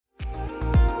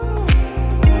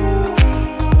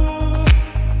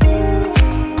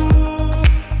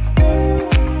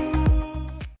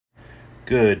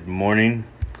Good morning.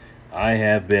 I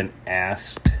have been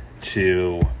asked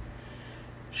to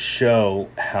show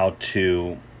how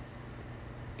to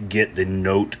get the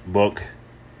notebook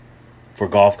for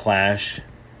Golf Clash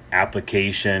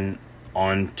application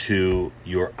onto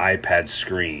your iPad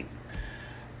screen.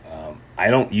 I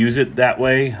don't use it that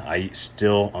way. I'm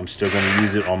still going to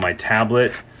use it on my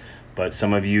tablet, but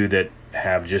some of you that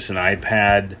have just an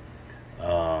iPad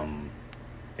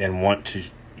and want to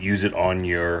use it on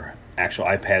your actual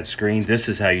iPad screen, this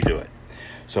is how you do it.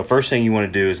 So first thing you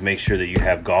want to do is make sure that you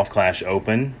have Golf Clash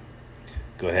open.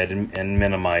 Go ahead and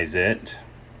minimize it.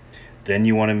 Then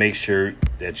you want to make sure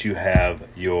that you have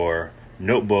your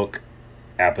notebook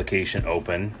application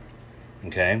open.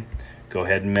 Okay, go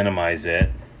ahead and minimize it.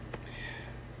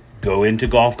 Go into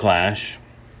Golf Clash.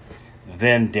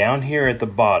 Then down here at the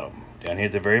bottom, down here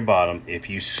at the very bottom,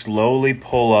 if you slowly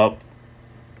pull up,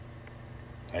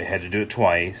 I had to do it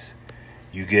twice,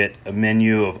 you get a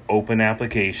menu of open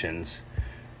applications.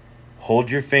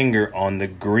 Hold your finger on the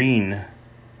green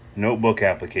notebook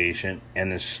application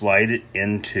and then slide it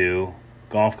into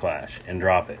Golf Clash and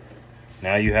drop it.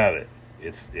 Now you have it.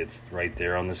 It's right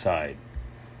there on the side.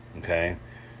 Okay.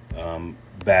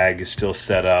 Bag is still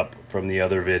set up from the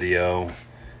other video.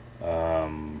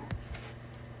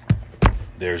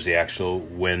 There's the actual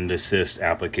wind assist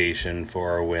application for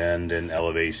our wind and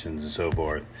elevations and so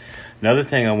forth. Another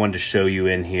thing I wanted to show you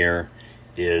in here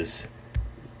is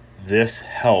this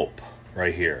help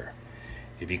right here.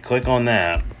 If you click on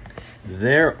that,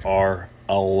 there are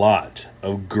a lot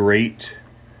of great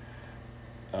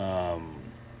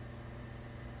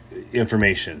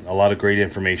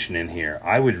information, in here.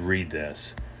 I would read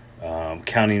this.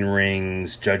 Counting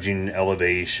rings, judging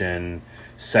elevation,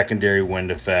 secondary wind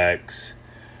effects.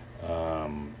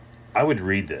 I would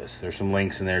read this. There's some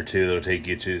links in there too that'll take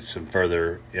you to some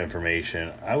further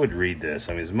information. I would read this.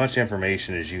 I mean, as much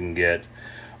information as you can get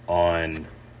on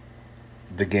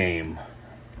the game.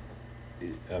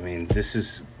 I mean, this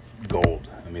is gold.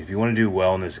 I mean, if you want to do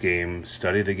well in this game,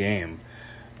 study the game.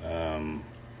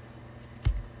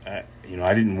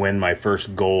 I didn't win my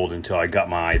first gold until I got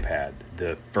my iPad.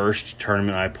 The first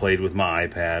tournament I played with my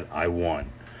iPad, I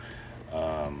won.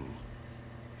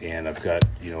 And I've got,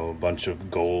 a bunch of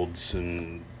golds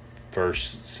and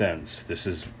first since. This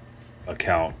is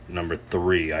account number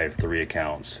 3. I have 3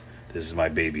 accounts. This is my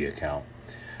baby account.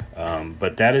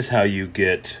 But that is how you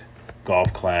get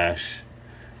Golf Clash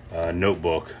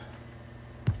notebook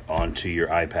onto your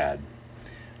iPad.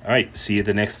 All right, see you at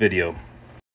the next video.